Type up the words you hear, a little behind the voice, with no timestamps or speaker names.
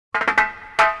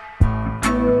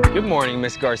Good morning,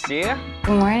 Miss Garcia.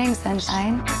 Good morning,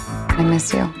 sunshine. I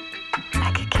miss you.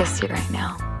 I could kiss you right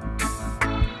now.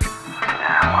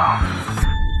 Yeah,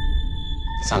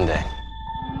 well, someday.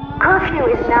 Curfew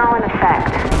is now in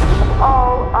effect.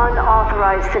 All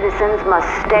unauthorized citizens must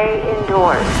stay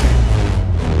indoors.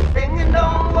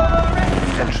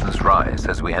 Tensions rise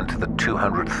as we enter the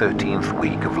 213th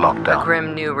week of lockdown. A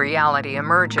grim new reality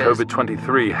emerges.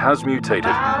 COVID-23 has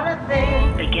mutated.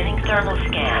 Beginning thermal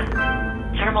scan.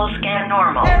 Thermal scan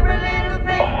normal.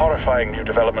 A horrifying new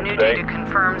development New today. data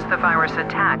confirms the virus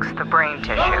attacks the brain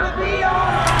tissue.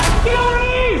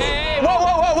 Hey,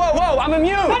 whoa, I'm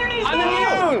immune! I'm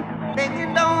immune!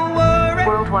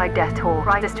 Worldwide death toll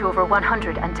rises to over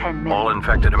 110 million. All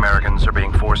infected Americans are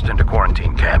being forced into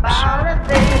quarantine camps.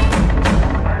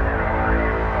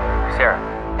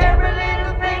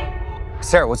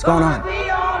 Sarah, what's going on?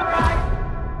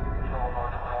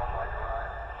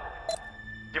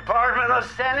 Department of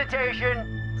Sanitation.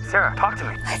 Sarah, talk to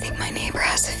me. I think my neighbor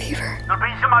has a fever. It'll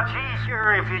be so much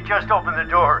easier if you just open the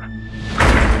door.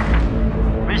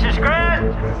 Mrs. Grant,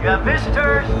 you have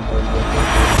visitors.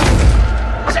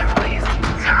 Sarah, please.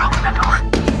 Sarah, open that door.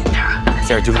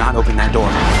 Sarah, do not open that door.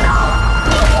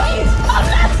 Please, I'm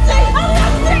not sick. I'm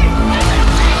not sick.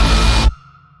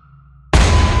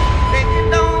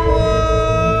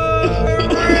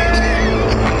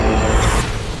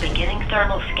 Beginning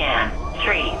thermal scan.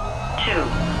 3, 2,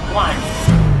 1.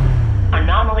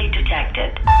 Anomaly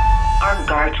detected. Armed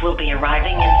guards will be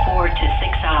arriving in 4 to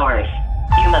 6 hours.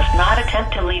 You must not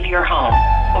attempt to leave your home,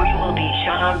 or you will be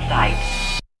shot on sight.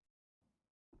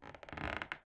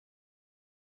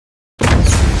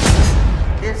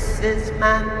 This is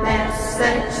my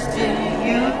message to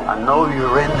you. I know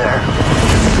you're in there.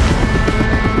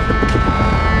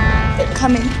 They're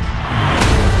coming. I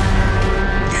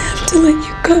have to let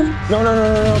you go. No.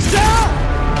 Sarah!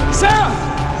 Sarah!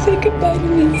 Say goodbye to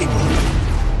me.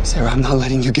 Sarah, I'm not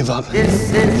letting you give up.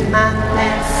 This is my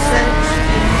message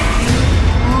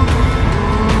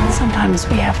Sometimes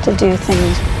we have to do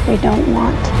things we don't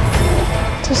want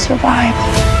to survive.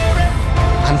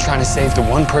 I'm trying to save the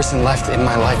one person left in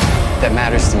my life that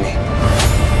matters to me.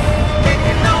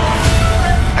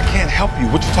 I can't help you.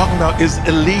 What you're talking about is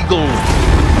illegal.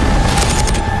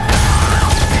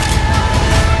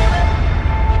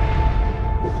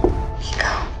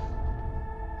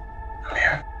 I'm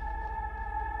here.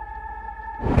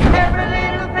 Every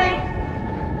little thing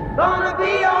gonna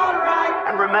be alright.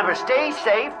 And remember, stay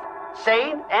safe,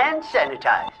 sane, and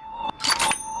sanitized.